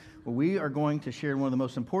We are going to share one of the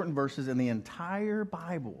most important verses in the entire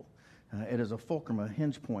Bible. It is a fulcrum, a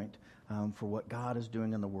hinge point for what God is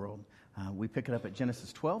doing in the world. We pick it up at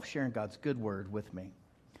Genesis 12, sharing God's good word with me.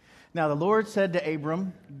 Now the Lord said to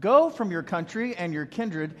Abram, "Go from your country and your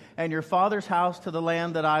kindred and your father's house to the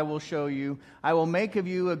land that I will show you. I will make of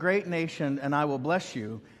you a great nation, and I will bless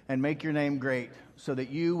you and make your name great, so that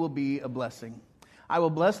you will be a blessing. I will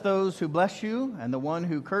bless those who bless you, and the one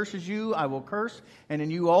who curses you I will curse, and in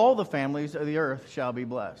you all the families of the earth shall be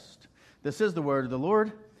blessed." This is the word of the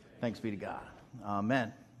Lord. Thanks be to God.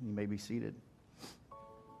 Amen. You may be seated.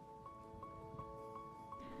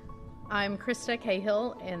 I'm Krista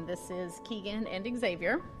Cahill, and this is Keegan and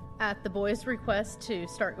Xavier. At the boys' request to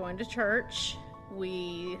start going to church,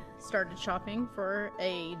 we started shopping for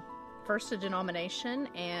first a denomination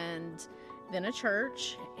and then a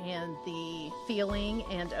church, and the feeling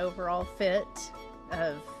and overall fit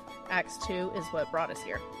of Acts 2 is what brought us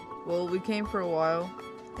here. Well, we came for a while,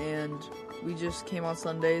 and we just came on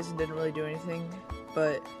Sundays and didn't really do anything.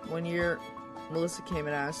 But one year, Melissa came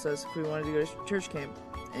and asked us if we wanted to go to church camp,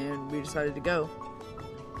 and we decided to go.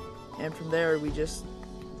 And from there, we just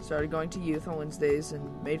started going to youth on Wednesdays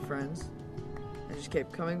and made friends, and just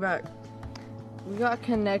kept coming back. We got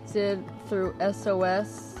connected through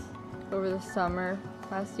SOS over the summer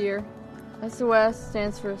last year. SOS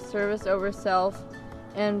stands for Service Over Self,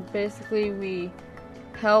 and basically we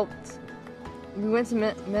went to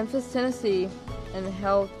Memphis, Tennessee, and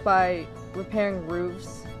helped by repairing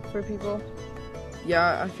roofs for people.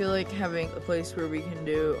 Yeah, I feel like having a place where we can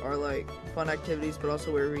do our fun activities, but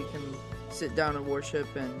also where we can sit down and worship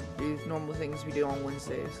and do normal things we do on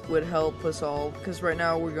Wednesdays would help us all, because right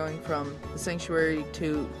now we're going from the sanctuary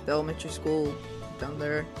to the elementary school down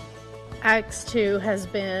there. Acts 2 has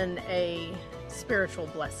been a spiritual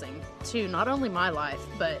blessing to not only my life,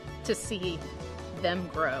 but to see them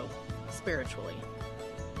grow spiritually.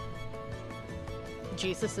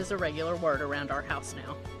 Jesus is a regular word around our house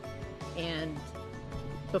now, and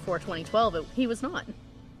before 2012, he was not.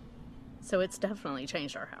 So it's definitely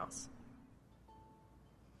changed our house.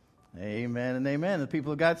 Amen and amen. The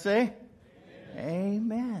people of God say,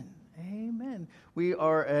 Amen. Amen. We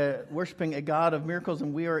are worshiping a God of miracles,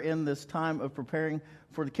 and we are in this time of preparing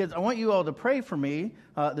for the kids. I want you all to pray for me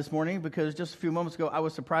this morning, because just a few moments ago, I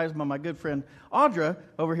was surprised by my good friend Audra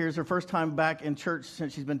over here. Is her first time back in church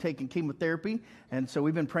since she's been taking chemotherapy. And so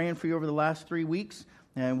we've been praying for you over the last 3 weeks.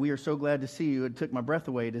 And we are so glad to see you. It took my breath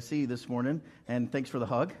away to see you this morning. And thanks for the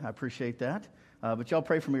hug. I appreciate that. But y'all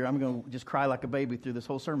pray for me, or I'm going to just cry like a baby through this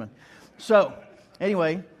whole sermon. So,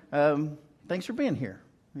 anyway, thanks for being here.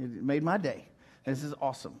 It made my day. This is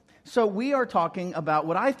awesome. So we are talking about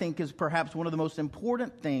what I think is perhaps one of the most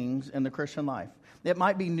important things in the Christian life. It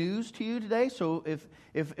might be news to you today. So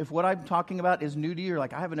if what I'm talking about is new to you, you're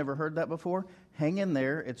like, I haven't ever heard that before, hang in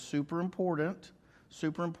there. It's super important.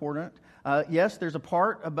 Super important. Yes, there's a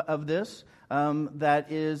part of this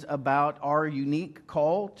that is about our unique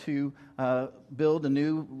call to build a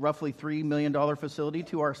new roughly $3 million facility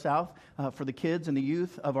to our south for the kids and the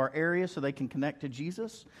youth of our area so they can connect to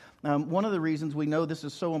Jesus. One of the reasons we know this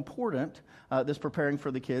is so important, this preparing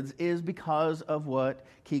for the kids, is because of what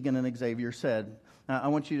Keegan and Xavier said. I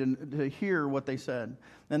want you to hear what they said.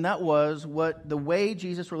 And that was the way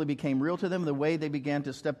Jesus really became real to them, the way they began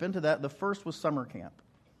to step into that. The first was summer camp.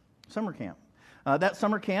 Summer camp. That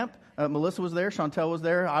summer camp, Melissa was there, Chantel was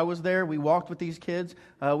there, I was there. We walked with these kids.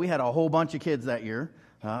 We had a whole bunch of kids that year.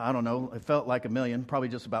 I don't know, it felt like 1 million, probably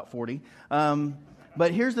just about 40.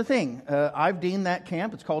 But here's the thing. I've deaned that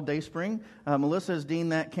camp. It's called Dayspring. Melissa has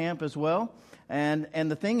deaned that camp as well. And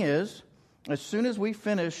the thing is, as soon as we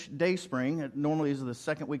finish Dayspring, it normally is the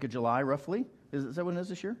second week of July, roughly. Is that what it is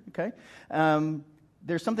this year? Okay.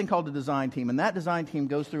 There's something called the design team, and that design team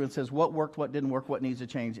goes through and says what worked, what didn't work, what needs to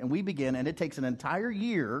change. And we begin, and it takes an entire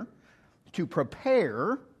year to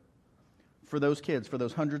prepare for those kids, for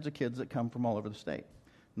those hundreds of kids that come from all over the state,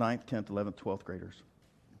 9th, 10th, 11th, 12th graders.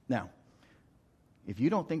 Now, if you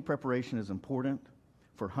don't think preparation is important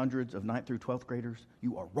for hundreds of 9th through 12th graders,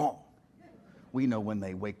 you are wrong. We know when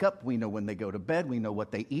they wake up. We know when they go to bed. We know what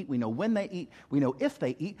they eat. We know when they eat. We know if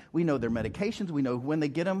they eat. We know their medications. We know when they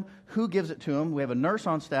get them, who gives it to them. We have a nurse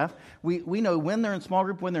on staff. We know when they're in small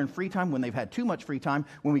group, when they're in free time, when they've had too much free time,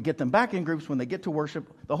 when we get them back in groups, when they get to worship,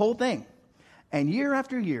 the whole thing. And year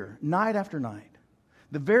after year, night after night,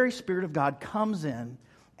 the very Spirit of God comes in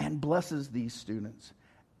and blesses these students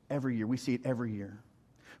every year. We see it every year.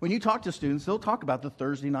 When you talk to students, they'll talk about the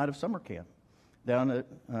Thursday night of summer camp down at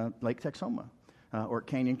Lake Texoma. Or at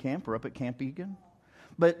Canyon Camp, or up at Camp Egan.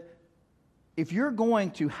 But if you're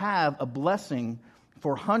going to have a blessing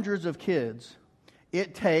for hundreds of kids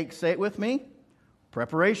It takes, say it with me,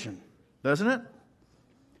 preparation, doesn't it?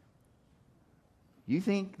 You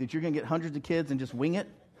think that you're going to get hundreds of kids and just wing it?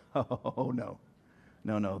 Oh, no.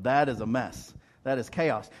 No, that is a mess. That is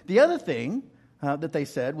chaos. The other thing that they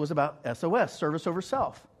said was about SOS, service over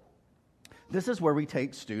self. This is where we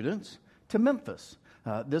take students to Memphis.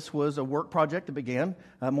 This was a work project that began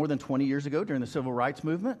more than 20 years ago during the Civil Rights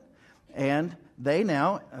Movement. And they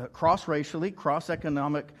now, cross-racially,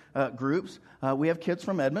 cross-economic groups, we have kids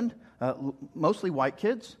from Edmond, mostly white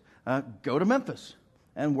kids, go to Memphis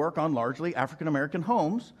and work on largely African-American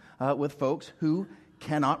homes with folks who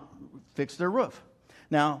cannot fix their roof.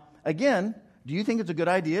 Now, again, do you think it's a good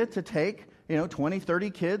idea to take 20, 30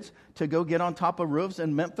 kids to go get on top of roofs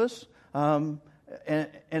in Memphis and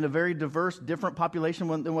a very diverse, different population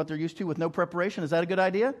than what they're used to with no preparation? Is that a good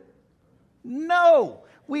idea? No!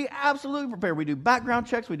 We absolutely prepare. We do background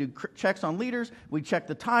checks. We do checks on leaders. We check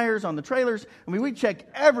the tires on the trailers. I mean, we check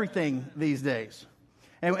everything these days.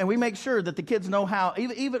 And we make sure that the kids know how,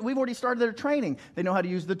 even we've already started their training. They know how to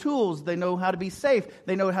use the tools. They know how to be safe.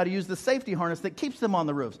 They know how to use the safety harness that keeps them on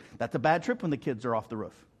the roofs. That's a bad trip when the kids are off the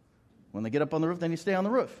roof. When they get up on the roof, then you stay on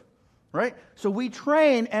the roof, right? So we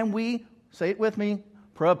train and we, say it with me,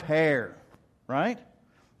 prepare, right?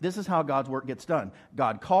 This is how God's work gets done.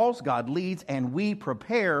 God calls, God leads, and we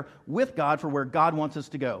prepare with God for where God wants us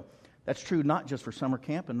to go. That's true not just for summer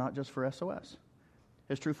camp and not just for SOS.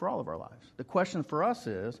 It's true for all of our lives. The question for us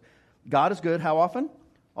is, God is good how often?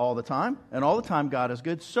 All the time. And all the time God is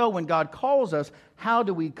good. So when God calls us, how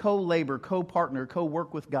do we co-labor, co-partner,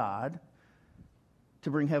 co-work with God to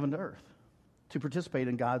bring heaven to earth? To participate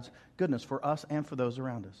in God's goodness for us and for those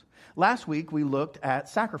around us. Last week we looked at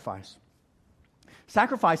sacrifice.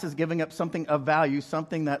 Sacrifice is giving up something of value,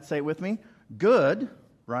 something that, say it with me, good,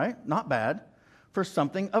 right? Not bad, for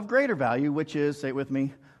something of greater value, which is, say it with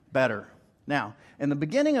me, better. Now, in the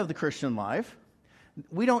beginning of the Christian life,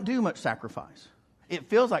 we don't do much sacrifice. It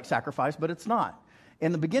feels like sacrifice, but it's not.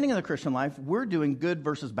 In the beginning of the Christian life, we're doing good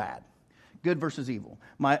versus bad, good versus evil.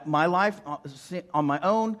 My life on my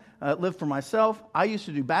own, live for myself. I used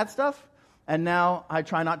to do bad stuff, and now I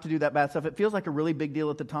try not to do that bad stuff. It feels like a really big deal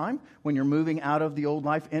at the time when you're moving out of the old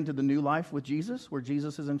life into the new life with Jesus, where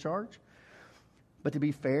Jesus is in charge. But to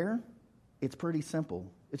be fair, it's pretty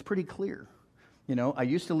simple. It's pretty clear. I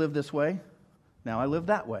used to live this way. Now I live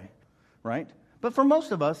that way, right? But for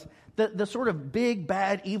most of us, the sort of big,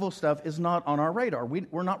 bad, evil stuff is not on our radar.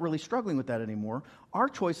 We're not really struggling with that anymore. Our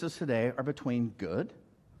choices today are between good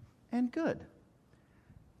and good.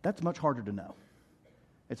 That's much harder to know.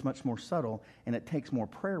 It's much more subtle, and it takes more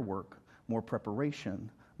prayer work, more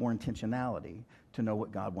preparation, more intentionality to know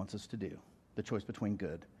what God wants us to do. The choice between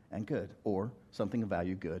good and good, or something of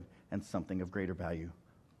value good and something of greater value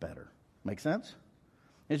better. Make sense?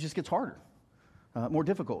 It just gets harder. More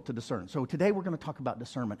difficult to discern. So today we're going to talk about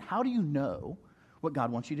discernment. How do you know what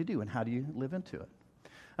God wants you to do, and how do you live into it?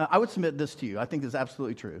 I would submit this to you. I think this is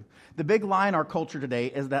absolutely true. The big lie in our culture today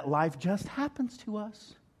is that life just happens to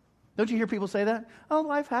us. Don't you hear people say that? Oh,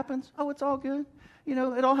 life happens. Oh, it's all good. It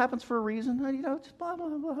all happens for a reason. It's blah, blah,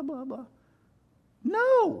 blah, blah, blah.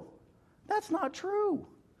 No, that's not true.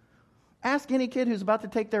 Ask any kid who's about to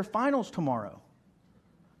take their finals tomorrow.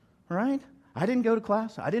 Right? I didn't go to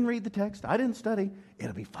class. I didn't read the text. I didn't study.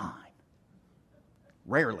 It'll be fine.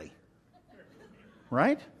 Rarely.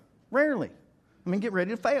 Right? Rarely. Get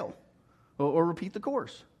ready to fail or repeat the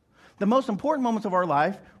course. The most important moments of our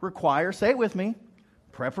life require, say it with me,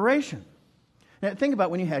 preparation. Now, think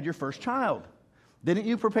about when you had your first child. Didn't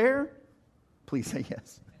you prepare? Please say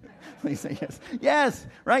yes. Please say yes. Yes,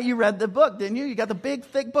 right? You read the book, didn't you? You got the big,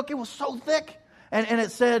 thick book. It was so thick. And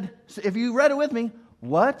it said, if you read it with me,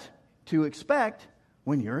 what to expect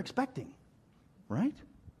when you're expecting, right?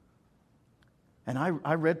 And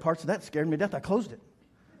I read parts of that, scared me to death. I closed it.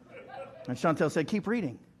 And Chantel said, keep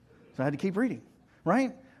reading. So I had to keep reading,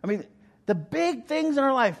 right? The big things in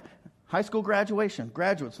our life, high school graduation,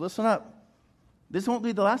 graduates, listen up. This won't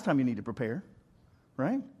be the last time you need to prepare,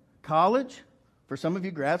 right? College, for some of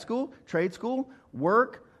you, grad school, trade school,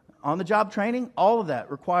 work, on-the-job training, all of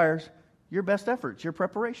that requires your best efforts, your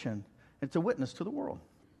preparation. It's a witness to the world.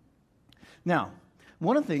 Now,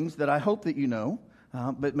 one of the things that I hope that you know,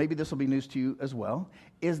 but maybe this will be news to you as well,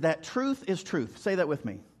 is that truth is truth. Say that with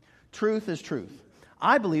me. Truth is truth.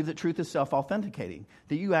 I believe that truth is self-authenticating,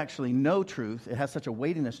 that you actually know truth. It has such a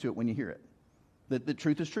weightiness to it when you hear it, that the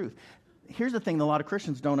truth is truth. Here's the thing that a lot of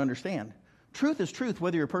Christians don't understand. Truth is truth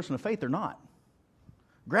whether you're a person of faith or not.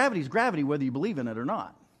 Gravity is gravity whether you believe in it or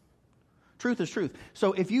not. Truth is truth.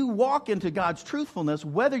 So if you walk into God's truthfulness,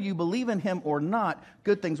 whether you believe in Him or not,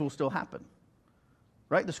 good things will still happen.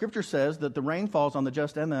 right? The scripture says that the rain falls on the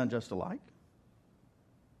just and the unjust alike.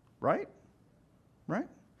 Right? Right?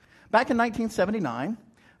 Back in 1979,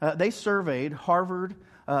 they surveyed Harvard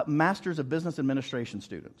Masters of Business Administration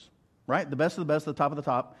students, right? The best of the best, the top of the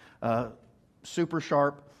top, super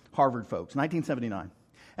sharp Harvard folks, 1979.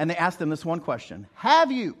 And they asked them this one question: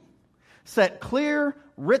 have you set clear,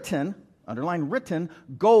 written, underline written,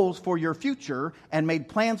 goals for your future and made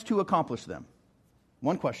plans to accomplish them?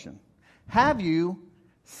 One question. Have you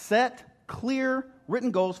set clear,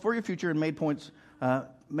 written goals for your future and made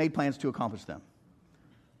plans to accomplish them?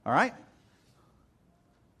 All right?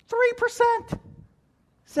 3%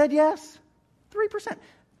 said yes. 3%.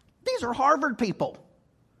 These are Harvard people.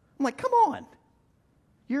 I'm like, come on.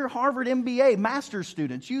 You're Harvard MBA master's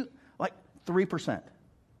students. 3%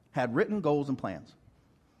 had written goals and plans.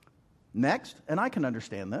 Next, and I can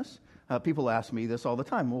understand this. People ask me this all the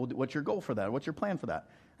time. Well, what's your goal for that? What's your plan for that?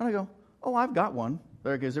 And I go, oh, I've got one.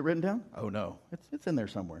 Is it written down? Oh, no. It's in there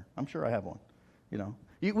somewhere. I'm sure I have one. You know,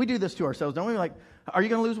 we do this to ourselves, don't we? Like, are you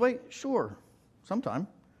going to lose weight? Sure, sometime.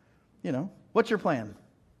 You know, what's your plan?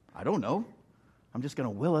 I don't know. I'm just going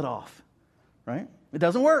to will it off, right? It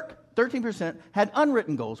doesn't work. 13% had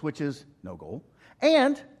unwritten goals, which is no goal,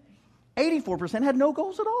 and 84% had no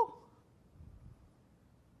goals at all.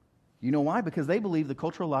 You know why? Because they believe the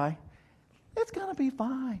cultural lie, it's going to be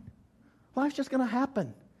fine. Life's just going to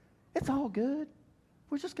happen. It's all good.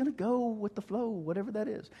 We're just going to go with the flow, whatever that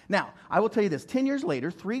is. Now, I will tell you this. 10 years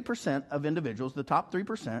later, 3% of individuals, the top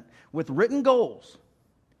 3%, with written goals,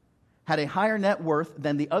 had a higher net worth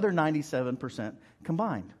than the other 97%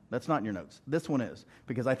 combined. That's not in your notes. This one is,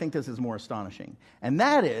 because I think this is more astonishing. And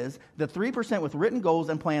that is the 3% with written goals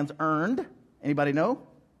and plans earned, anybody know?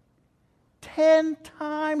 10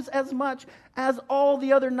 times as much as all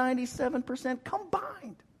the other 97%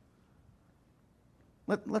 combined.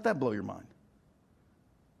 Let that blow your mind.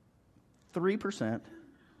 3%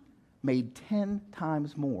 made 10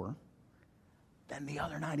 times more than the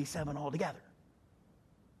other 97 altogether.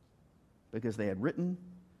 Because they had written,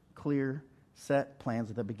 clear, set plans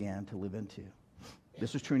that they began to live into.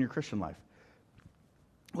 This is true in your Christian life.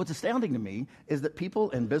 What's astounding to me is that people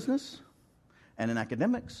in business and in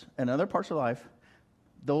academics and other parts of life,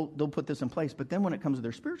 they'll put this in place. But then when it comes to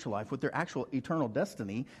their spiritual life, with their actual eternal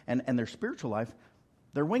destiny and their spiritual life,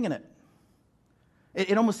 they're winging it.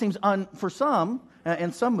 It almost seems, for some,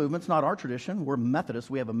 in some movements, not our tradition, we're Methodists,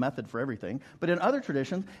 we have a method for everything, but in other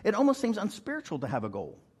traditions, it almost seems unspiritual to have a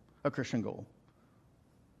goal, a Christian goal.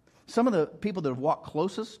 Some of the people that have walked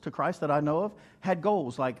closest to Christ that I know of had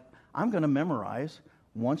goals like, I'm going to memorize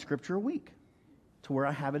one scripture a week to where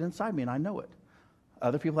I have it inside me and I know it.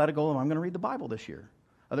 Other people had a goal of, I'm going to read the Bible this year.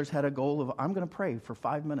 Others had a goal of, I'm going to pray for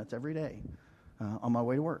 5 minutes every day on my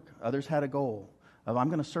way to work. Others had a goal of, I'm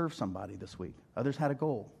going to serve somebody this week. Others had a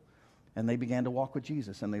goal, and they began to walk with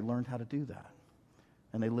Jesus, and they learned how to do that,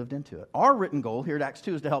 and they lived into it. Our written goal here at Acts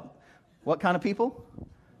 2 is to help what kind of people?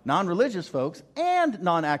 Non-religious folks and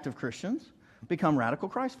non-active Christians become radical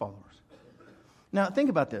Christ followers. Now, think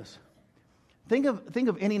about this. Think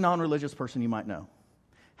of any non-religious person you might know.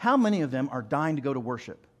 How many of them are dying to go to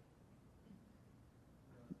worship?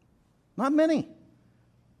 Not many.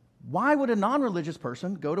 Why would a non-religious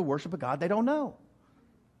person go to worship a God they don't know?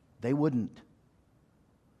 They wouldn't.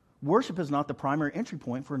 Worship is not the primary entry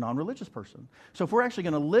point for a non-religious person. So if we're actually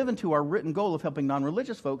going to live into our written goal of helping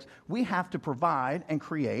non-religious folks, we have to provide and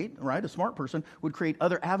create, right? A smart person would create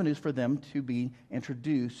other avenues for them to be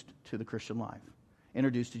introduced to the Christian life,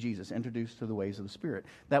 introduced to Jesus, introduced to the ways of the Spirit.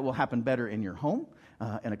 That will happen better in your home,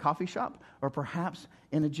 in a coffee shop, or perhaps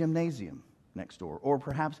in a gymnasium next door, or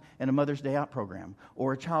perhaps in a Mother's Day Out program,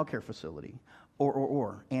 or a child care facility,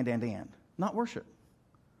 and. Not worship.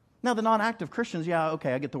 Now, the non-active Christians, yeah,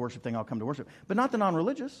 okay, I get the worship thing, I'll come to worship. But not the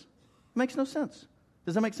non-religious. It makes no sense.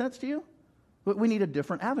 Does that make sense to you? We need a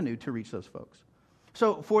different avenue to reach those folks.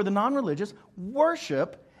 So for the non-religious,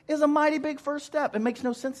 worship is a mighty big first step. It makes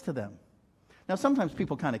no sense to them. Now, sometimes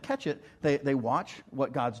people kind of catch it. They watch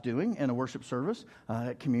what God's doing in a worship service,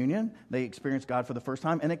 at communion. They experience God for the first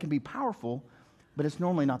time, and it can be powerful, but it's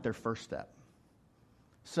normally not their first step.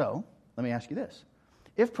 So, let me ask you this.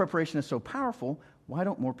 If preparation is so powerful, why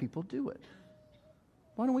don't more people do it?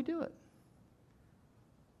 Why don't we do it?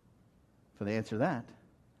 For the answer to that,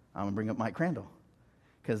 I'm going to bring up Mike Crandall.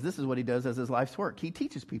 Because this is what he does as his life's work. He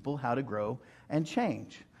teaches people how to grow and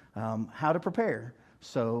change, how to prepare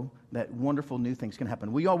so that wonderful new things can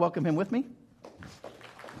happen. Will you all welcome him with me? There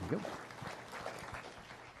you go.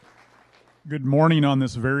 Good morning on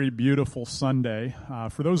this very beautiful Sunday.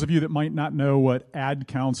 For those of you that might not know what Ad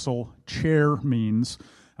Council chair means,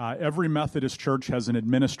 Every Methodist church has an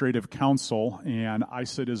administrative council, and I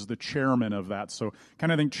sit as the chairman of that. So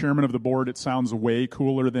kind of think chairman of the board, it sounds way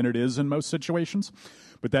cooler than it is in most situations.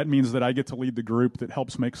 But that means that I get to lead the group that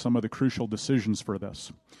helps make some of the crucial decisions for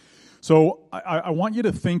this. So I want you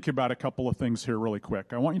to think about a couple of things here really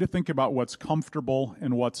quick. I want you to think about what's comfortable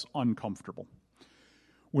and what's uncomfortable.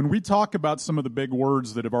 When we talk about some of the big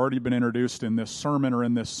words that have already been introduced in this sermon or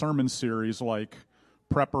in this sermon series, like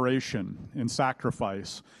preparation and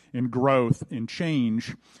sacrifice and growth and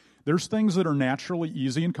change, there's things that are naturally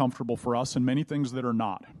easy and comfortable for us and many things that are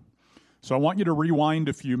not. So I want you to rewind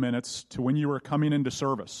a few minutes to when you were coming into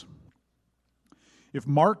service. If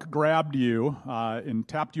Mark grabbed you and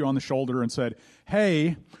tapped you on the shoulder and said,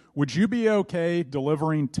 "Hey, would you be okay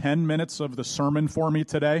delivering 10 minutes of the sermon for me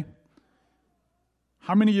today?"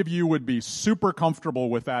 How many of you would be super comfortable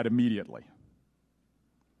with that immediately?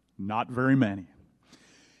 Not very many.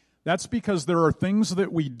 That's because there are things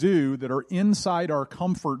that we do that are inside our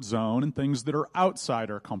comfort zone and things that are outside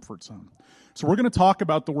our comfort zone. So we're going to talk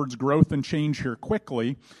about the words growth and change here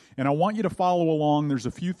quickly, and I want you to follow along. There's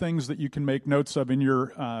a few things that you can make notes of in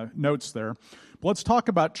your notes there. But let's talk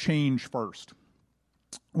about change first.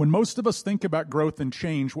 When most of us think about growth and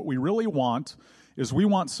change, what we really want is we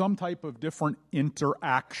want some type of different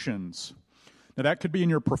interactions. Now, that could be in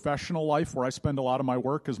your professional life where I spend a lot of my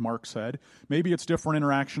work, as Mark said. Maybe it's different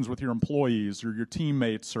interactions with your employees or your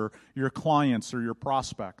teammates or your clients or your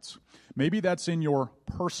prospects. Maybe that's in your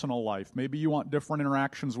personal life. Maybe you want different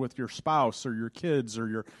interactions with your spouse or your kids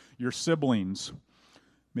or your siblings.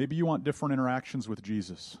 Maybe you want different interactions with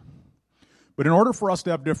Jesus. But in order for us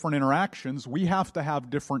to have different interactions, we have to have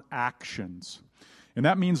different actions. And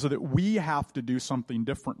that means that we have to do something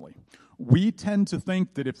differently. We tend to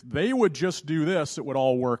think that if they would just do this, it would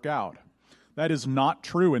all work out. That is not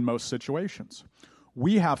true in most situations.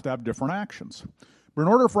 We have to have different actions. But in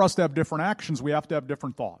order for us to have different actions, we have to have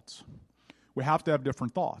different thoughts. We have to have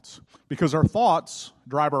different thoughts. Because our thoughts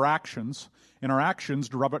drive our actions, and our actions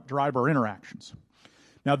drive our interactions.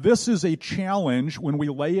 Now, this is a challenge when we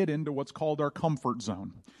lay it into what's called our comfort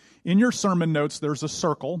zone. In your sermon notes, there's a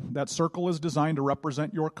circle. That circle is designed to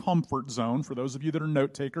represent your comfort zone. For those of you that are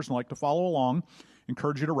note takers and like to follow along, I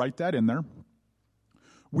encourage you to write that in there.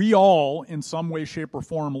 We all, in some way, shape, or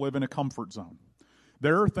form, live in a comfort zone.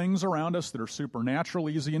 There are things around us that are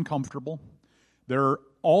supernatural, easy, and comfortable. There are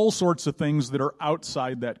all sorts of things that are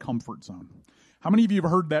outside that comfort zone. How many of you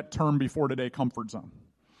have heard that term before today, comfort zone?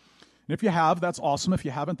 And if you have, that's awesome. If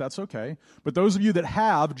you haven't, that's okay. But those of you that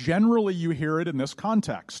have, generally you hear it in this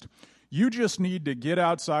context. You just need to get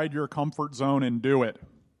outside your comfort zone and do it.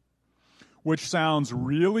 Which sounds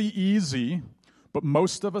really easy, but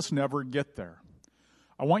most of us never get there.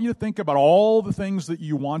 I want you to think about all the things that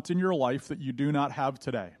you want in your life that you do not have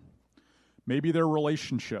today. Maybe they're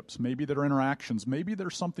relationships. Maybe they're interactions. Maybe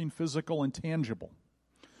there's something physical and tangible.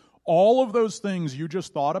 All of those things you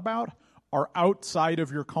just thought about are outside of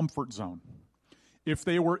your comfort zone. If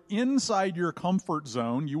they were inside your comfort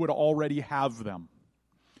zone, you would already have them.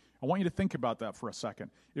 I want you to think about that for a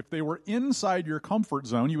second. If they were inside your comfort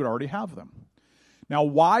zone, you would already have them. Now,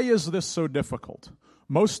 why is this so difficult?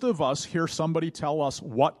 Most of us hear somebody tell us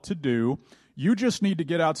what to do. You just need to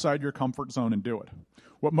get outside your comfort zone and do it.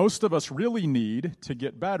 What most of us really need to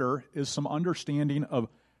get better is some understanding of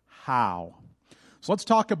how. So let's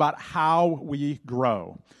talk about how we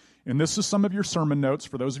grow. And this is some of your sermon notes.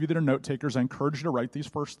 For those of you that are note takers, I encourage you to write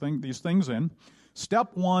these things in.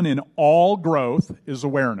 Step one in all growth is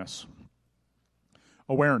awareness.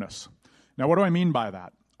 Awareness. Now, what do I mean by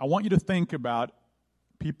that? I want you to think about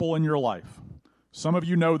people in your life. Some of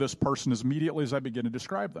you know this person as immediately as I begin to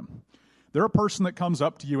describe them. They're a person that comes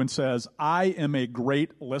up to you and says, "I am a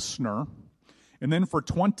great listener." And then for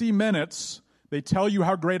 20 minutes, they tell you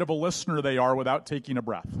how great of a listener they are without taking a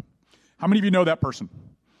breath. How many of you know that person?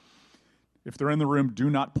 If they're in the room, do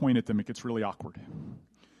not point at them. It gets really awkward.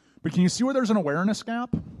 But can you see where there's an awareness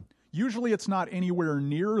gap? Usually it's not anywhere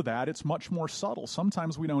near that. It's much more subtle.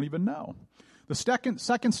 Sometimes we don't even know. The second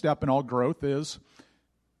step in all growth is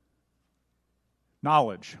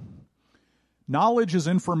knowledge. Knowledge is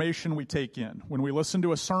information we take in. When we listen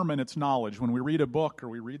to a sermon, it's knowledge. When we read a book or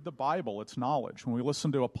we read the Bible, it's knowledge. When we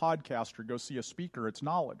listen to a podcast or go see a speaker, it's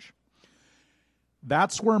knowledge.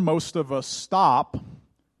 That's where most of us stop,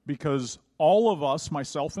 because all of us,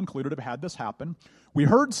 myself included, have had this happen. We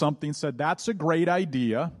heard something, said, "That's a great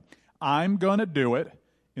idea. I'm going to do it,"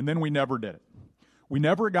 and then we never did it. We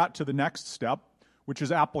never got to the next step, which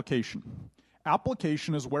is application.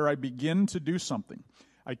 Application is where I begin to do something.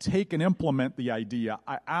 I take and implement the idea.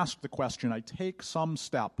 I ask the question. I take some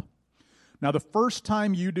step. Now, the first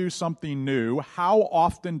time you do something new, how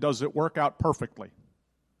often does it work out perfectly?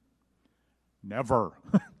 Never.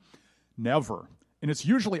 Never. And it's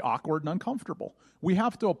usually awkward and uncomfortable. We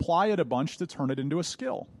have to apply it a bunch to turn it into a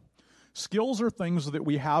skill. Skills are things that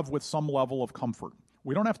we have with some level of comfort.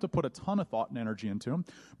 We don't have to put a ton of thought and energy into them,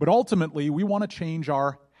 but ultimately we want to change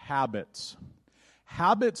our habits.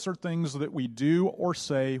 Habits are things that we do or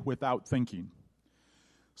say without thinking.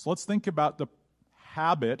 So let's think about the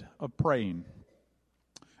habit of praying.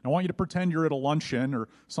 I want you to pretend you're at a luncheon or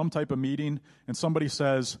some type of meeting and somebody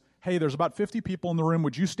says, hey, there's about 50 people in the room.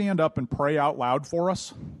 Would you stand up and pray out loud for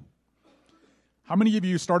us? How many of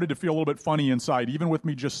you started to feel a little bit funny inside, even with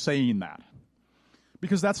me just saying that?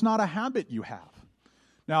 Because that's not a habit you have.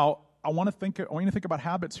 Now, I want you to think about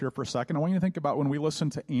habits here for a second. I want you to think about when we listen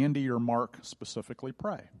to Andy or Mark specifically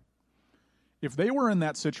pray. If they were in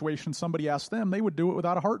that situation, somebody asked them, they would do it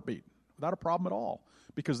without a heartbeat, without a problem at all,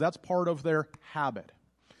 because that's part of their habit.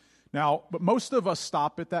 Now, but most of us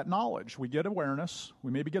stop at that knowledge. We get awareness,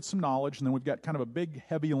 we maybe get some knowledge, and then we've got kind of a big,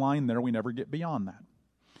 heavy line there. We never get beyond that.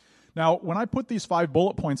 Now, when I put these 5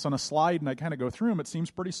 bullet points on a slide and I kind of go through them, it seems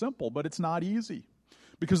pretty simple, but it's not easy.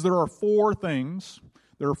 Because there are 4 things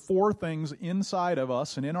inside of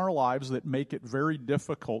us and in our lives that make it very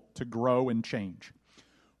difficult to grow and change.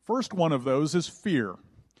 First one of those is fear.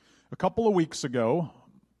 A couple of weeks ago,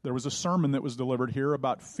 there was a sermon that was delivered here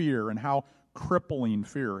about fear and how crippling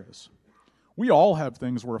fear is. We all have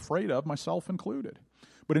things we're afraid of, myself included.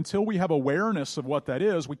 But until we have awareness of what that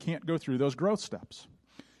is, we can't go through those growth steps.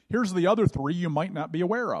 Here's the other 3 you might not be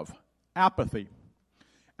aware of. Apathy.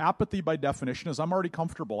 Apathy, by definition, is I'm already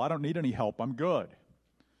comfortable. I don't need any help. I'm good.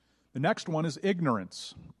 The next one is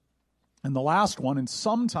ignorance. And the last one, and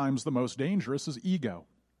sometimes the most dangerous, is ego.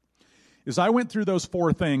 As I went through those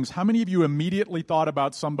 4 things, how many of you immediately thought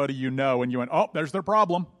about somebody you know and you went, oh, there's their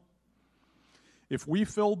problem? If we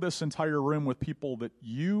filled this entire room with people that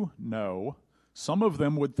you know, some of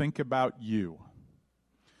them would think about you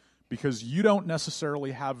because you don't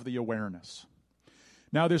necessarily have the awareness.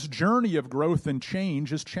 Now, this journey of growth and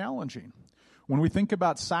change is challenging. When we think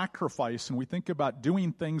about sacrifice and we think about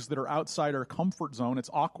doing things that are outside our comfort zone, it's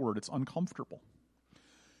awkward, it's uncomfortable.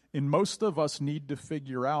 And most of us need to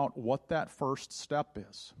figure out what that first step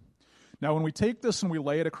is. Now, when we take this and we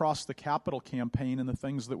lay it across the capital campaign and the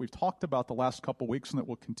things that we've talked about the last couple weeks and that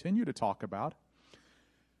we'll continue to talk about,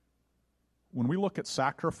 when we look at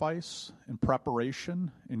sacrifice and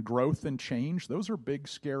preparation and growth and change, those are big,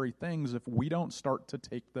 scary things if we don't start to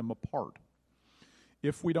take them apart.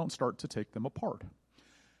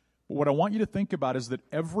 But what I want you to think about is that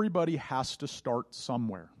everybody has to start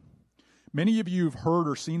somewhere. Many of you have heard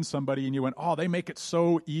or seen somebody and you went, oh, they make it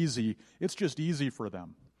so easy. It's just easy for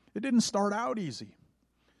them. It didn't start out easy.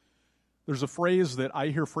 There's a phrase that I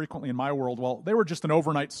hear frequently in my world, well, they were just an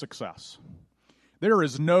overnight success. There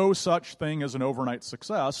is no such thing as an overnight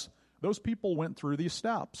success. Those people went through these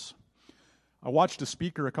steps. I watched a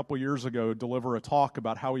speaker a couple years ago deliver a talk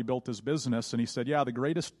about how he built his business, and he said, yeah, the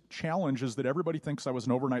greatest challenge is that everybody thinks I was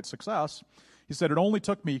an overnight success. He said, it only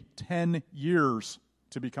took me 10 years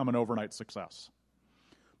to become an overnight success.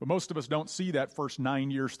 But most of us don't see that first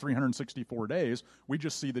 9 years, 364 days. We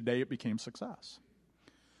just see the day it became success.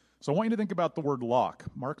 So I want you to think about the word luck.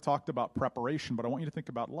 Mark talked about preparation, but I want you to think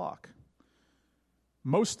about luck.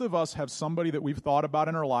 Most of us have somebody that we've thought about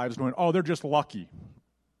in our lives going, oh, they're just lucky.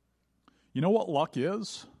 You know what luck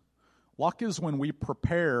is? Luck is when we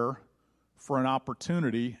prepare for an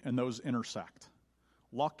opportunity and those intersect.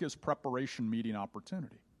 Luck is preparation meeting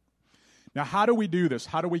opportunity. Now, how do we do this?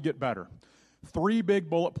 How do we get better? 3 big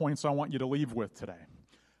bullet points I want you to leave with today.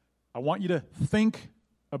 I want you to think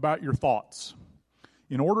about your thoughts.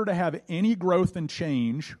 In order to have any growth and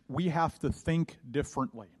change, we have to think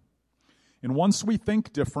differently. And once we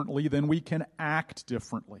think differently, then we can act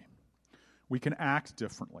differently.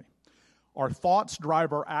 Our thoughts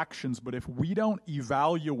drive our actions, but if we don't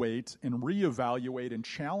evaluate and reevaluate and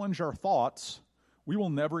challenge our thoughts, we will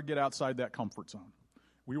never get outside that comfort zone.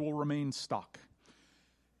 We will remain stuck.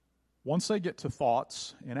 Once I get to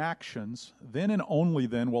thoughts and actions, then and only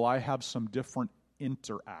then will I have some different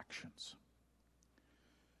interactions.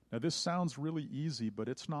 Now, this sounds really easy, but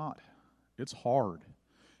it's not. It's hard.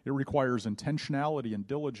 It requires intentionality and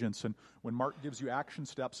diligence. And when Mark gives you action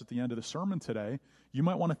steps at the end of the sermon today, you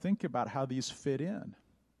might want to think about how these fit in.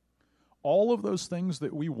 All of those things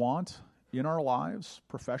that we want in our lives,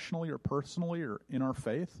 professionally or personally or in our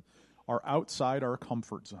faith, are outside our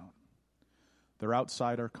comfort zone. They're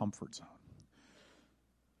outside our comfort zone.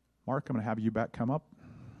 Mark, I'm going to have you back come up.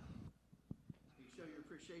 Can you show your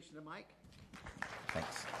appreciation to Mike?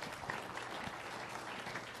 Thanks.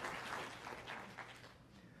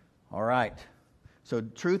 All right. So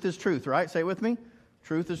truth is truth, right? Say it with me.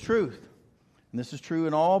 Truth is truth. And this is true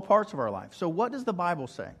in all parts of our life. So what does the Bible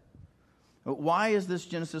say? Why is this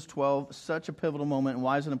Genesis 12 such a pivotal moment, and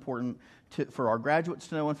why is it important for our graduates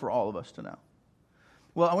to know and for all of us to know?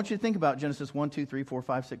 Well, I want you to think about Genesis 1, 2, 3, 4,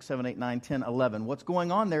 5, 6, 7, 8, 9, 10, 11. What's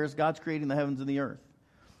going on there is God's creating the heavens and the earth.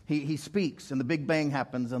 He speaks, and the Big Bang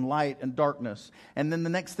happens, and light and darkness. And then the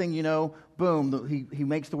next thing you know, boom, he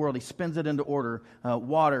makes the world. He spins it into order,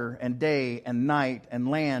 water and day and night and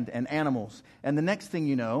land and animals. And the next thing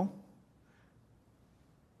you know,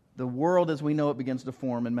 the world as we know it begins to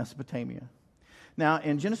form in Mesopotamia. Now,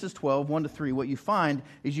 in Genesis 12, 1 to 3, what you find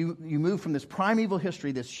is you move from this primeval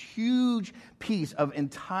history, this huge piece of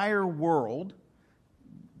entire world,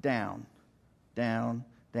 down to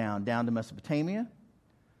Mesopotamia,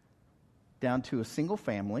 down to a single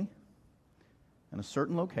family in a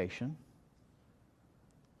certain location,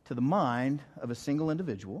 to the mind of a single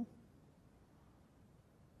individual,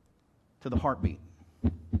 to the heartbeat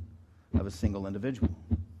of a single individual.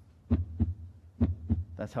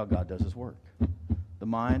 That's how God does his work. The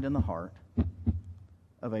mind and the heart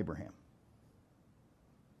of Abraham.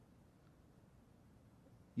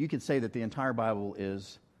 You could say that the entire Bible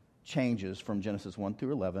is changes from Genesis 1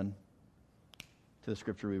 through 11 to the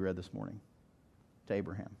scripture we read this morning, to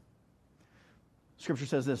Abraham. Scripture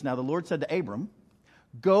says this, "Now the Lord said to Abram,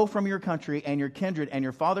 go from your country and your kindred and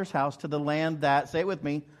your father's house to the land that," say it with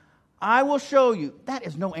me, "I will show you." That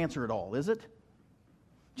is no answer at all, is it?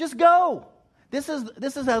 Just go. This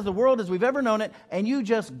is as the world as we've ever known it, and you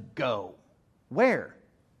just go. Where?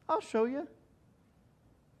 I'll show you.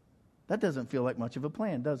 That doesn't feel like much of a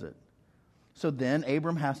plan, does it? So then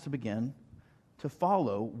Abram has to begin to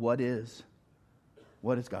follow what is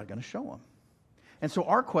God going to show him? And so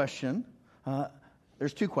our question,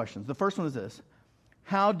 there's two questions. The first one is this: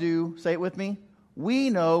 how do, say it with me, we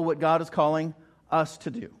know what God is calling us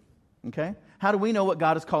to do? Okay? How do we know what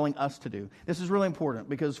God is calling us to do? This is really important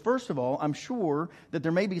because, first of all, I'm sure that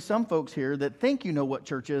there may be some folks here that think you know what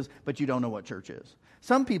church is, but you don't know what church is.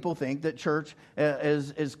 Some people think that church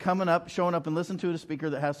is coming up, showing up and listening to a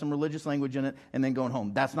speaker that has some religious language in it and then going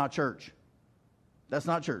home. That's not church. That's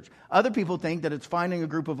not church. Other people think that it's finding a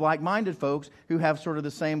group of like-minded folks who have sort of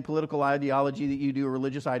the same political ideology that you do, or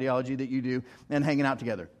religious ideology that you do, and hanging out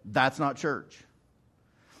together. That's not church.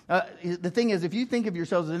 The thing is, if you think of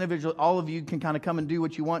yourselves as individuals, all of you can kind of come and do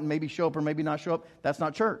what you want and maybe show up or maybe not show up. That's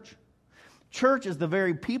not church. Church is the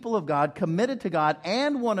very people of God, committed to God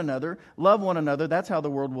and one another, love one another. That's how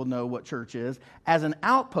the world will know what church is, as an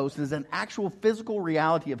outpost, as an actual physical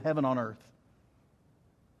reality of heaven on earth.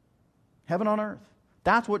 Heaven on earth.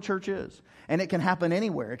 That's what church is. And it can happen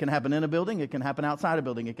anywhere. It can happen in a building. It can happen outside a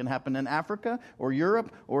building. It can happen in Africa or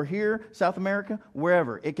Europe or here, South America,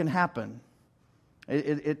 wherever. It can happen.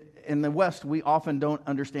 In the West, we often don't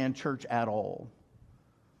understand church at all.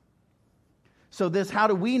 So how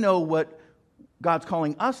do we know what God's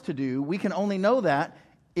calling us to do? We can only know that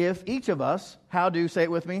if each of us, say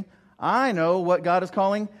it with me, I know what God is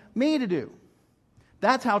calling me to do.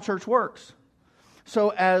 That's how church works. So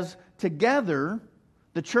as together,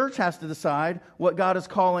 the church has to decide what God is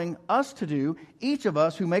calling us to do. Each of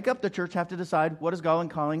us who make up the church have to decide what is God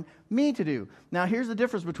calling me to do. Now, here's the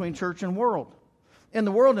difference between church and world. In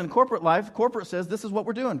the world, in corporate life, corporate says, this is what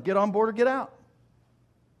we're doing. Get on board or get out.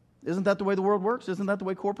 Isn't that the way the world works? Isn't that the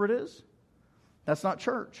way corporate is? That's not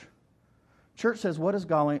church. Church says, what is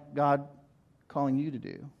God calling you to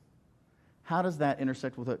do? How does that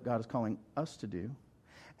intersect with what God is calling us to do?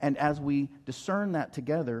 And as we discern that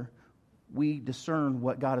together, we discern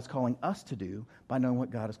what God is calling us to do by knowing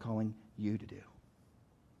what God is calling you to do.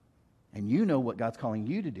 And you know what God's calling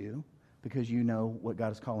you to do because you know what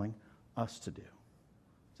God is calling us to do.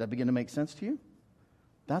 Does that begin to make sense to you?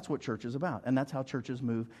 That's what church is about. And that's how churches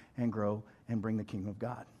move and grow and bring the kingdom of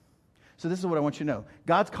God. So this is what I want you to know.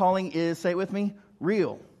 God's calling is, say it with me,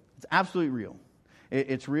 real. It's absolutely real.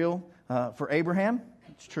 It's real for Abraham.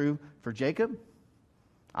 It's true for Jacob,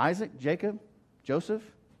 Isaac, Jacob, Joseph,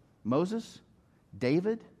 Moses,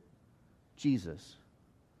 David, Jesus.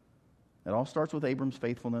 It all starts with Abram's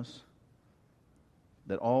faithfulness,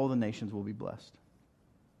 that all the nations will be blessed.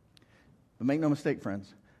 But make no mistake,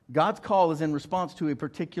 friends, God's call is in response to a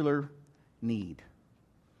particular need.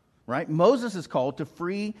 Right? Moses is called to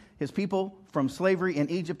free his people from slavery in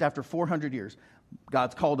Egypt after 400 years.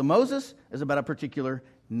 God's call to Moses is about a particular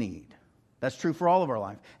need. That's true for all of our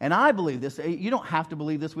life. And I believe this. You don't have to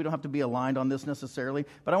believe this. We don't have to be aligned on this necessarily.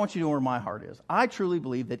 But I want you to know where my heart is. I truly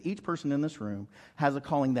believe that each person in this room has a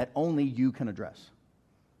calling that only you can address.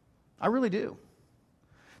 I really do.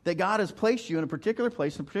 That God has placed you in a particular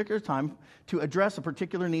place, in a particular time, to address a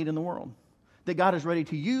particular need in the world. That God is ready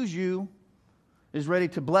to use you, is ready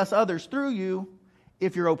to bless others through you,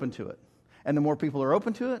 if you're open to it. And the more people are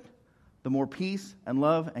open to it, the more peace and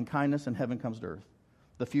love and kindness and heaven comes to earth.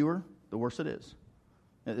 The fewer, the worse it is.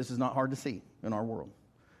 This is not hard to see in our world.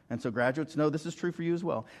 And so graduates, know this is true for you as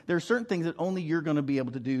well. There are certain things that only you're going to be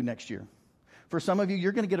able to do next year. For some of you,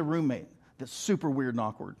 you're going to get a roommate that's super weird and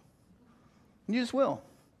awkward. You just will.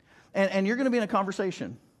 And you're going to be in a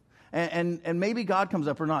conversation. And maybe God comes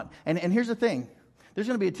up or not. And here's the thing. There's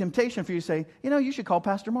going to be a temptation for you to say, you should call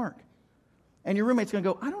Pastor Mark. And your roommate's going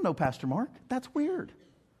to go, I don't know Pastor Mark. That's weird.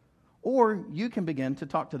 Or you can begin to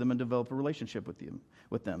talk to them and develop a relationship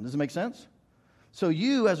with them. Does it make sense? So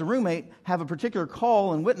you, as a roommate, have a particular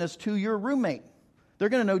call and witness to your roommate. They're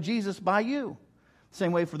going to know Jesus by you.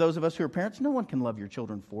 Same way for those of us who are parents, no one can love your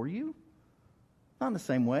children for you. Not in the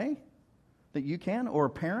same way that you can, or a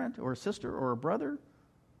parent, or a sister, or a brother,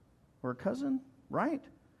 or a cousin, right?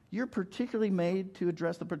 You're particularly made to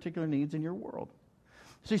address the particular needs in your world.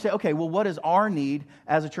 So you say, okay, well, what is our need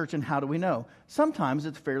as a church, and how do we know? Sometimes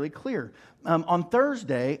it's fairly clear. On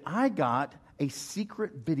Thursday, I got a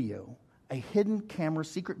secret video, a hidden camera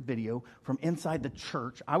secret video from inside the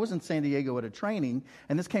church. I was in San Diego at a training,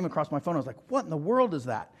 and this came across my phone. I was like, what in the world is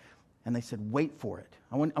that? And they said, wait for it.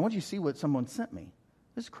 I want you to see what someone sent me.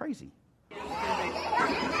 This is crazy.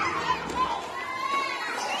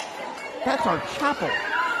 That's our chapel.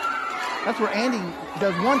 That's where Andy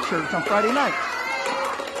does one church on Friday night.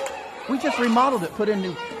 We just remodeled it, put in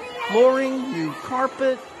new flooring, new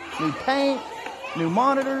carpet, new paint, new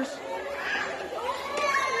monitors.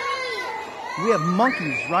 We have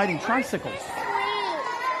monkeys riding tricycles.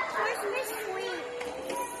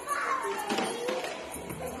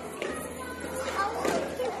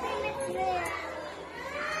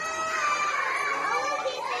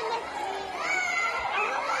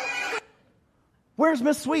 Where's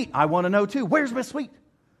Miss Sweet? I want to know too. Where's Miss Sweet?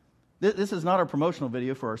 This is not our promotional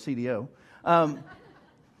video for our CDO.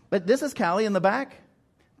 But this is Callie in the back.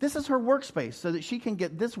 This is her workspace so that she can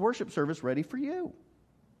get this worship service ready for you.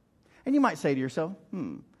 And you might say to yourself,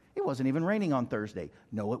 it wasn't even raining on Thursday.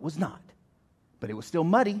 No, it was not. But it was still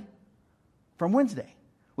muddy from Wednesday,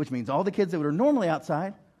 which means all the kids that are normally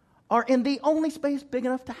outside are in the only space big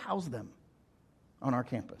enough to house them on our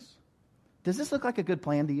campus. Does this look like a good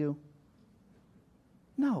plan to you?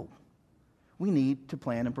 No. We need to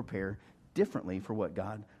plan and prepare differently for what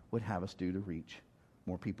God would have us do to reach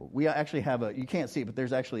more people. We actually have you can't see it, but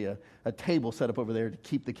there's actually a table set up over there to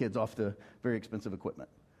keep the kids off the very expensive equipment,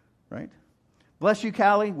 right? Bless you,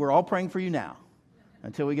 Callie. We're all praying for you now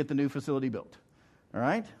until we get the new facility built, all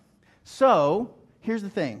right? So here's the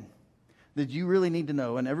thing that you really need to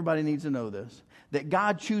know, and everybody needs to know this, that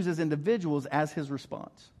God chooses individuals as his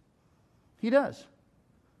response. He does.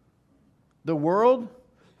 The world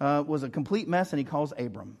was a complete mess, and he calls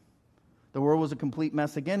Abram. The world was a complete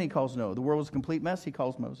mess again, he calls Noah. The world was a complete mess, he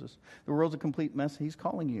calls Moses. The world's a complete mess, he's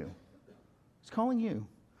calling you. He's calling you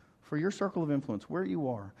for your circle of influence, where you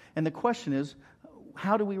are. And the question is,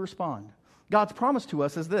 how do we respond? God's promise to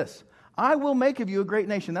us is this: I will make of you a great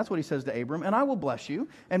nation. That's what he says to Abram. And I will bless you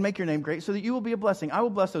and make your name great so that you will be a blessing. I will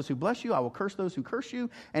bless those who bless you. I will curse those who curse you.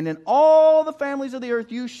 And in all the families of the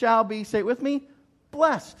earth you shall be, say it with me,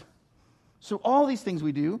 blessed. So all these things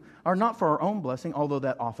we do are not for our own blessing, although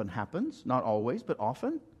that often happens. Not always, but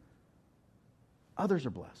often. Others are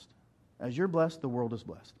blessed. As you're blessed, the world is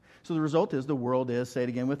blessed. So the result is the world is, say it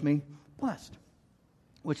again with me, blessed.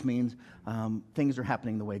 Which means things are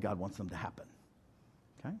happening the way God wants them to happen.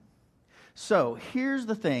 Okay? So here's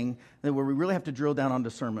the thing that where we really have to drill down on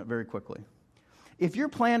discernment very quickly. If your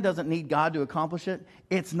plan doesn't need God to accomplish it,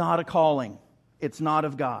 it's not a calling. It's not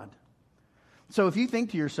of God. So if you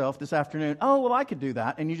think to yourself this afternoon, oh, well, I could do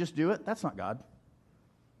that, and you just do it, that's not God.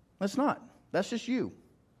 That's not. That's just you.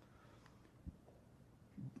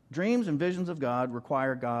 Dreams and visions of God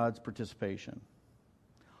require God's participation.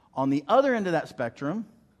 On the other end of that spectrum,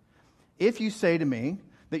 if you say to me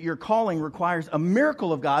that your calling requires a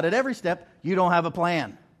miracle of God at every step, you don't have a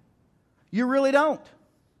plan. You really don't.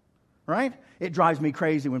 Right? It drives me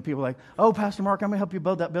crazy when people are like, oh, Pastor Mark, I'm going to help you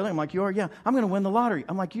build that building. I'm like, you are? Yeah, I'm going to win the lottery.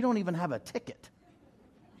 I'm like, you don't even have a ticket.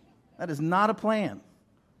 That is not a plan.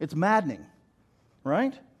 It's maddening.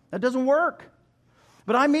 Right? That doesn't work.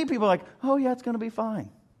 But I meet people like, oh, yeah, it's going to be fine.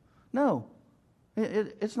 No,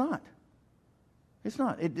 it's not. It's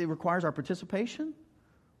not. It requires our participation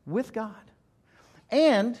with God.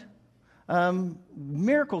 And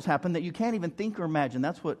miracles happen that you can't even think or imagine.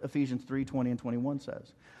 That's what Ephesians 3:20 and 21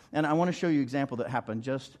 says. And I want to show you an example that happened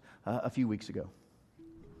just a few weeks ago.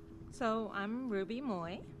 So I'm Ruby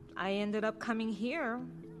Moy. I ended up coming here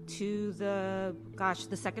to the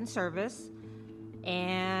second service,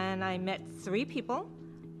 and I met 3 people.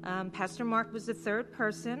 Pastor Mark was the third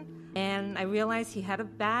person, and I realized he had a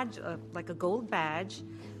badge, like a gold badge,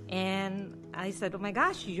 and I said, "Oh my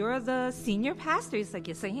gosh, you're the senior pastor." He's like,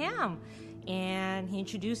 "Yes, I am." And he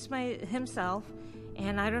introduced himself,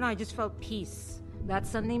 and I don't know, I just felt peace. That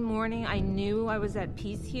Sunday morning, I knew I was at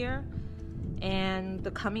peace here, and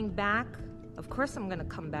the coming back, of course I'm going to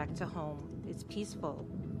come back to home. It's peaceful.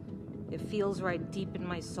 It feels right deep in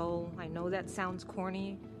my soul. I know that sounds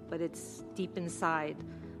corny, but it's deep inside.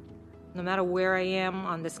 No matter where I am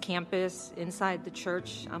on this campus, inside the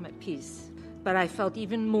church, I'm at peace. But I felt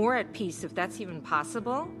even more at peace, if that's even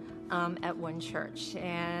possible, at One Church.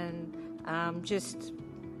 And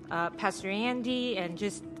Pastor Andy and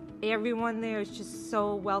just everyone there is just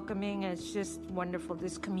so welcoming. It's just wonderful,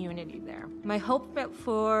 this community there. My hope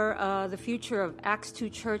for the future of Acts 2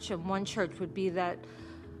 Church and One Church would be that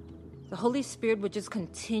the Holy Spirit would just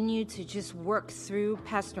continue to just work through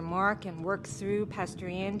Pastor Mark and work through Pastor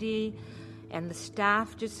Andy and the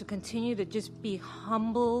staff, just to continue to just be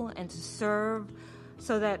humble and to serve,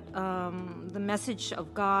 so that the message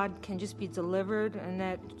of God can just be delivered and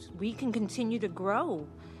that we can continue to grow,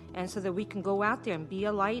 and so that we can go out there and be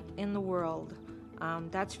a light in the world.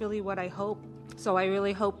 That's really what I hope. So I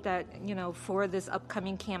really hope that, for this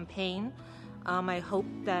upcoming campaign, I hope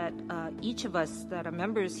that each of us that are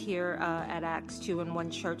members here at Acts 2 and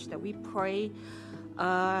One Church, that we pray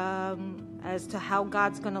as to how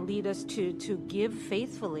God's going to lead us to give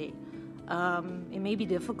faithfully. It may be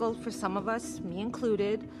difficult for some of us, me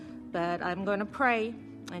included, but I'm going to pray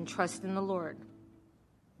and trust in the Lord.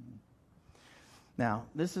 Now,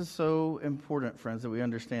 this is so important, friends, that we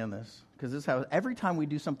understand this, because this is how every time we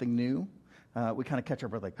do something new, we kind of catch our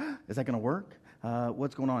breath like, is that going to work?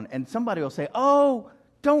 What's going on? And somebody will say, "Oh,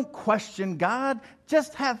 don't question God,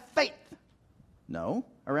 just have faith." No,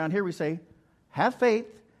 around here we say, have faith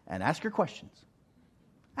and ask your questions.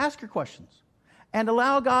 Ask your questions and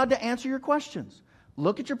allow God to answer your questions.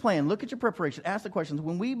 Look at your plan. Look at your preparation. Ask the questions.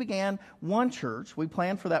 When we began One Church, we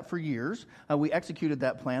planned for that for years. We executed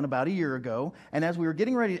that plan about a year ago. And as we were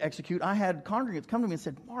getting ready to execute, I had congregants come to me and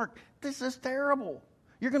said, "Mark, this is terrible.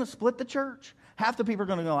 You're going to split the church. Half the people are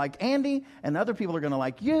going to go like Andy, and the other people are going to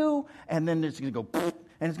like you, and then it's going to go,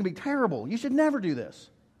 and it's going to be terrible. You should never do this."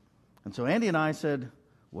 And so Andy and I said,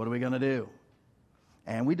 "What are we going to do?"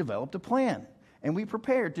 And we developed a plan. And we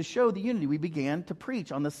prepared to show the unity. We began to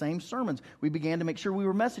preach on the same sermons. We began to make sure we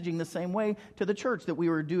were messaging the same way to the church, that we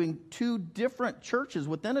were doing 2 different churches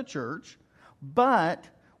within a church, but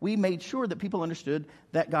we made sure that people understood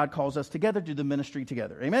that God calls us together to do the ministry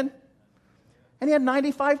together. Amen? And he had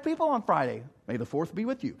 95 people on Friday. May the 4th be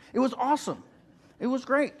with you. It was awesome. It was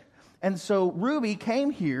great. And so Ruby came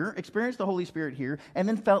here, experienced the Holy Spirit here, and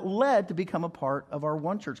then felt led to become a part of our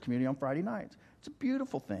One Church community on Friday nights. It's a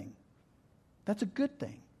beautiful thing. That's a good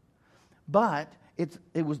thing. But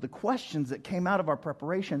it was the questions that came out of our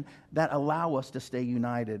preparation that allow us to stay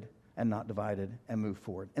united and not divided and move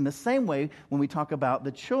forward. In the same way, when we talk about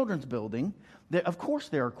the children's building, of course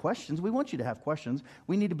there are questions. We want you to have questions.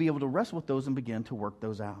 We need to be able to wrestle with those and begin to work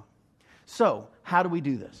those out. So, how do we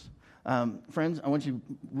do this? Friends, I want you to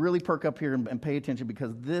really perk up here and pay attention,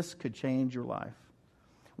 because this could change your life.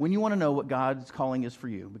 When you want to know what God's calling is for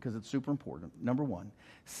you, because it's super important, number 1,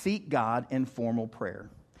 seek God in formal prayer.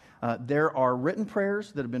 There are written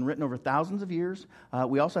prayers that have been written over thousands of years.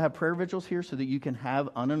 We also have prayer vigils here so that you can have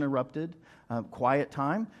uninterrupted, quiet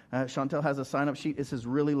time. Chantel has a sign-up sheet. This is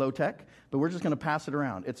really low-tech, but we're just going to pass it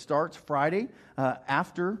around. It starts Friday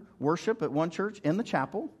after worship at One Church in the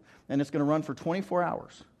chapel, and it's going to run for 24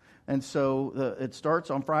 hours. And so it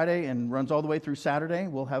starts on Friday and runs all the way through Saturday.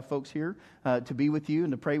 We'll have folks here to be with you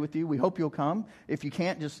and to pray with you. We hope you'll come. If you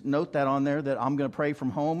can't, just note that on there, that I'm going to pray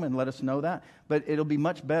from home, and let us know that. But it'll be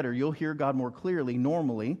much better. You'll hear God more clearly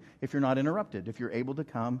normally if you're not interrupted, if you're able to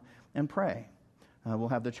come and pray. We'll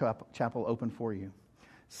have the chapel open for you.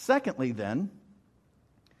 Secondly, then,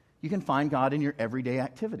 you can find God in your everyday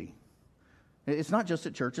activity. It's not just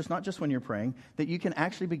at church. It's not just when you're praying. That you can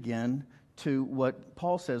actually begin to what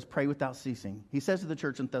Paul says, pray without ceasing. He says to the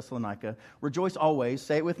church in Thessalonica, rejoice always,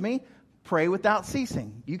 say it with me, pray without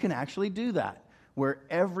ceasing. You can actually do that, where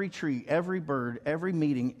every tree, every bird, every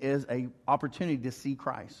meeting is an opportunity to see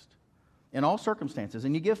Christ in all circumstances.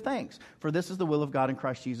 And you give thanks, for this is the will of God in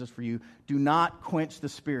Christ Jesus for you. Do not quench the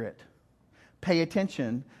Spirit. Pay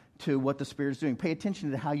attention to what the Spirit is doing. Pay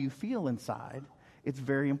attention to how you feel inside. It's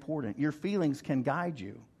very important. Your feelings can guide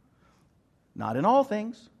you. Not in all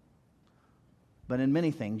things, but in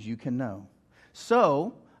many things you can know.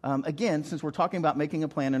 So, Again, since we're talking about making a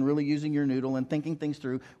plan and really using your noodle and thinking things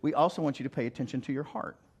through, we also want you to pay attention to your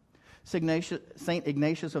heart. St.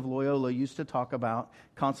 Ignatius of Loyola used to talk about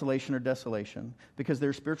consolation or desolation because there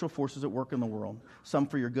are spiritual forces at work in the world, some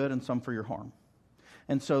for your good and some for your harm.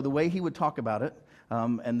 And so the way he would talk about it,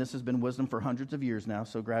 and this has been wisdom for hundreds of years now,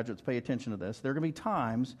 so graduates, pay attention to this. There are going to be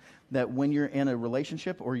times that when you're in a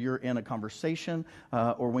relationship or you're in a conversation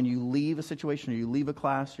or when you leave a situation or you leave a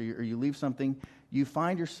class or you leave something, you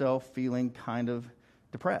find yourself feeling kind of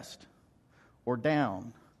depressed or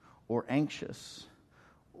down or anxious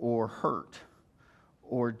or hurt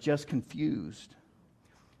or just confused.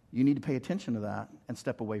 You need to pay attention to that and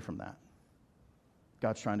step away from that.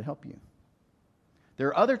 God's trying to help you. There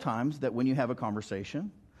are other times that when you have a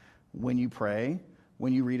conversation, when you pray,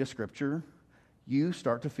 when you read a scripture, you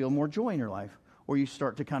start to feel more joy in your life, or you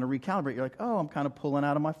start to kind of recalibrate. You're like, oh, I'm kind of pulling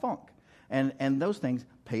out of my funk. And those things,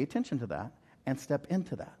 pay attention to that and step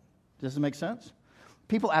into that. Does it make sense?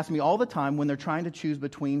 People ask me all the time when they're trying to choose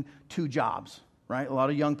between two jobs, right? A lot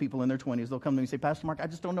of young people in their 20s, they'll come to me and say, Pastor Mark, I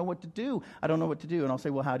just don't know what to do. I don't know what to do. And I'll say,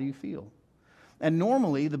 well, how do you feel? And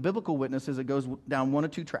normally, the biblical witness is it goes down one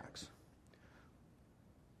of two tracks.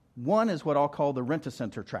 One is what I'll call the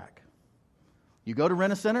rent-a-center track. You go to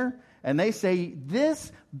Rent-A-Center, and they say,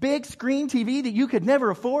 this big screen TV that you could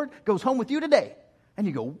never afford goes home with you today. And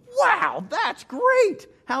you go, wow, that's great.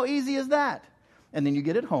 How easy is that? And then you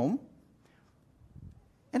get it home,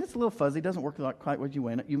 and it's a little fuzzy. It doesn't work quite what you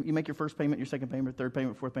want. You make your first payment, your second payment, third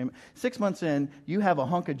payment, fourth payment. 6 months in, you have a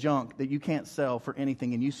hunk of junk that you can't sell for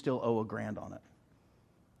anything, and you still owe $1,000 on it.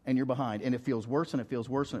 And you're behind. And it feels worse, and it feels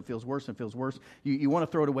worse, and it feels worse, and it feels worse. You want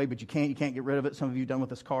to throw it away, but you can't. You can't get rid of it. Some of you have done with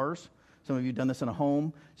this cars. Some of you have done this in a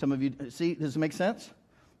home. Some of you, see, does it make sense?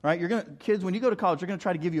 Right? Kids, when you go to college, they're going to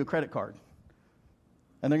try to give you a credit card.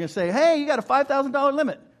 And they're going to say, hey, you got a $5,000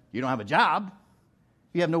 limit. You don't have a job.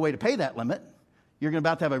 You have no way to pay that limit. You're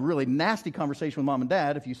about to have a really nasty conversation with mom and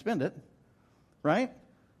dad if you spend it. Right?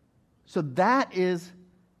 So that is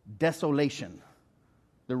desolation.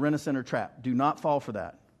 The Rent-A-Center trap. Do not fall for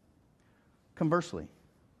that. Conversely,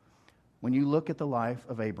 when you look at the life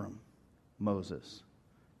of Abram, Moses,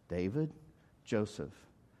 David, Joseph,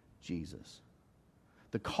 Jesus,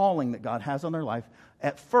 the calling that God has on their life,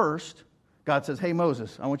 at first, God says, hey,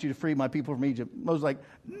 Moses, I want you to free my people from Egypt. Moses is like,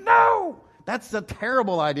 no, that's a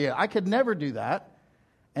terrible idea. I could never do that.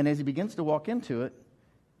 And as he begins to walk into it,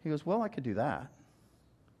 he goes, well, I could do that.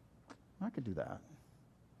 I could do that.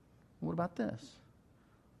 What about this?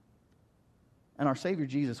 And our Savior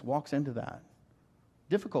Jesus walks into that.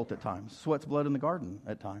 Difficult at times, sweats blood in the garden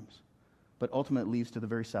at times, but ultimately leads to the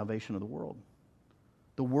very salvation of the world.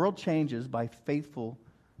 The world changes by faithful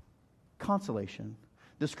consolation.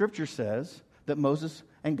 The scripture says that Moses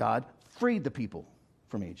and God freed the people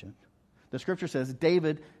from Egypt. The scripture says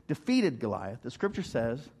David defeated Goliath. The scripture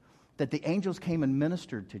says that the angels came and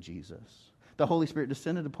ministered to Jesus. The Holy Spirit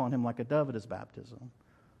descended upon him like a dove at his baptism,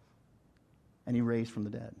 and he raised from the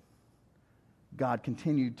dead. God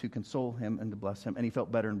continued to console him and to bless him, and he felt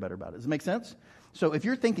better and better about it. Does it make sense? So if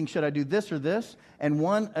you're thinking, should I do this or this? And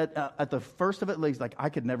one, at the first of it, he's like, I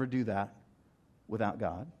could never do that without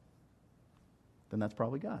God. Then that's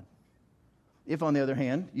probably God. If, on the other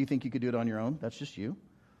hand, you think you could do it on your own, that's just you.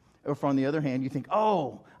 Or if, on the other hand, you think,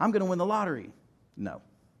 oh, I'm going to win the lottery. No.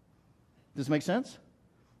 Does it make sense?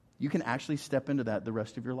 You can actually step into that the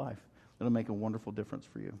rest of your life. It'll make a wonderful difference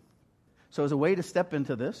for you. So as a way to step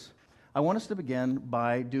into this, I want us to begin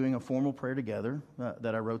by doing a formal prayer together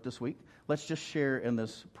that I wrote this week. Let's just share in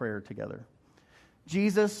this prayer together.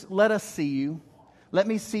 Jesus, let us see you. Let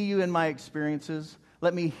me see you in my experiences.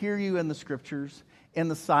 Let me hear you in the scriptures, in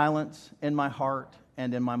the silence, in my heart,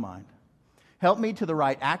 and in my mind. Help me to the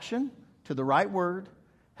right action, to the right word.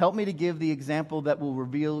 Help me to give the example that will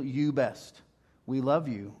reveal you best. We love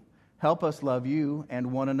you. Help us love you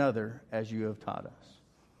and one another as you have taught us.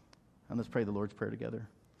 And let's pray the Lord's Prayer together.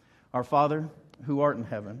 Our Father, who art in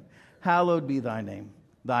heaven, hallowed be thy name.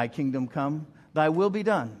 Thy kingdom come, thy will be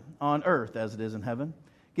done, on earth as it is in heaven.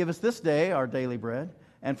 Give us this day our daily bread,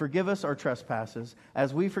 and forgive us our trespasses,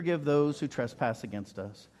 as we forgive those who trespass against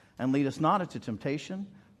us. And lead us not into temptation,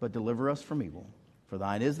 but deliver us from evil. For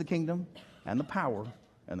thine is the kingdom, and the power,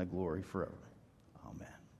 and the glory forever.